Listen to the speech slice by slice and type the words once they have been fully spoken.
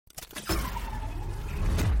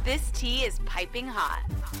This tea is piping hot.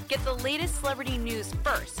 Get the latest celebrity news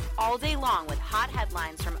first all day long with hot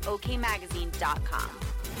headlines from okmagazine.com.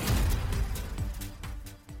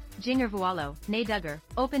 Jinger née Duggar,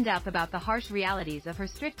 opened up about the harsh realities of her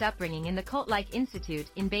strict upbringing in the cult-like institute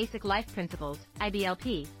in Basic Life Principles,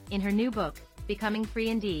 IBLP, in her new book, Becoming Free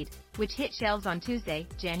Indeed, which hit shelves on Tuesday,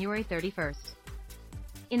 January 31st.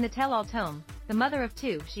 In the tell-all tome, the mother of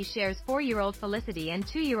two, she shares 4-year-old Felicity and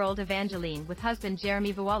 2-year-old Evangeline with husband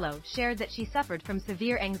Jeremy Vuolo, shared that she suffered from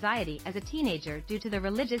severe anxiety as a teenager due to the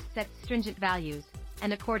religious sect's stringent values,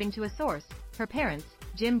 and according to a source, her parents,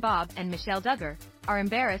 Jim Bob and Michelle Duggar, are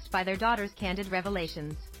embarrassed by their daughter's candid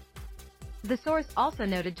revelations. The source also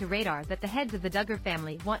noted to Radar that the heads of the Duggar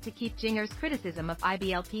family want to keep Jinger's criticism of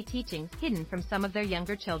IBLP teachings hidden from some of their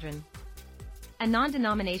younger children. A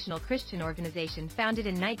non-denominational Christian organization founded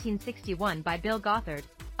in 1961 by Bill Gothard,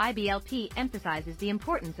 IBLP emphasizes the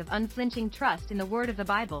importance of unflinching trust in the word of the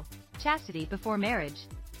Bible, chastity before marriage,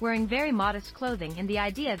 wearing very modest clothing, and the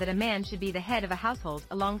idea that a man should be the head of a household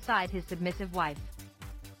alongside his submissive wife.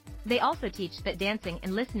 They also teach that dancing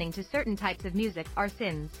and listening to certain types of music are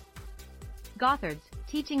sins. Gothard's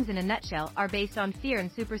teachings in a nutshell are based on fear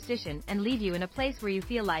and superstition and leave you in a place where you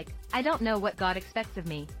feel like, I don't know what God expects of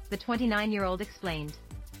me, the 29-year-old explained.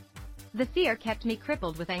 The fear kept me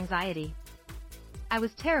crippled with anxiety. I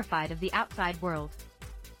was terrified of the outside world.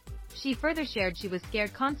 She further shared she was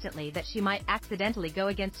scared constantly that she might accidentally go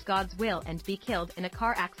against God's will and be killed in a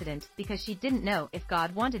car accident because she didn't know if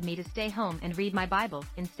God wanted me to stay home and read my Bible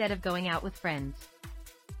instead of going out with friends.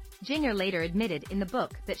 Jinger later admitted in the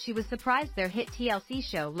book that she was surprised their hit TLC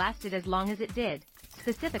show lasted as long as it did,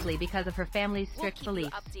 specifically because of her family's strict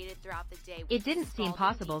beliefs. It didn't seem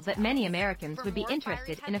possible that many Americans would be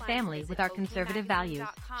interested in a family with our conservative values,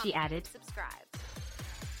 she added.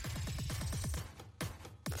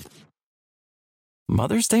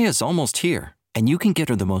 Mother's Day is almost here, and you can get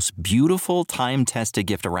her the most beautiful time-tested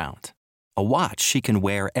gift around. A watch she can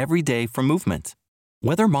wear every day from Movement.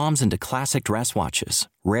 Whether mom's into classic dress watches,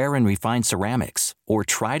 rare and refined ceramics, or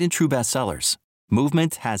tried-and-true bestsellers,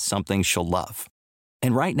 Movement has something she'll love.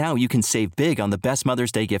 And right now you can save big on the best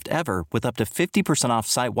Mother's Day gift ever with up to 50% off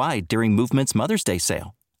site-wide during Movement's Mother's Day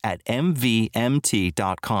sale at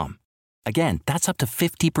MVMT.com. Again, that's up to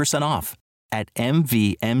 50% off at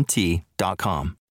MVMT.com.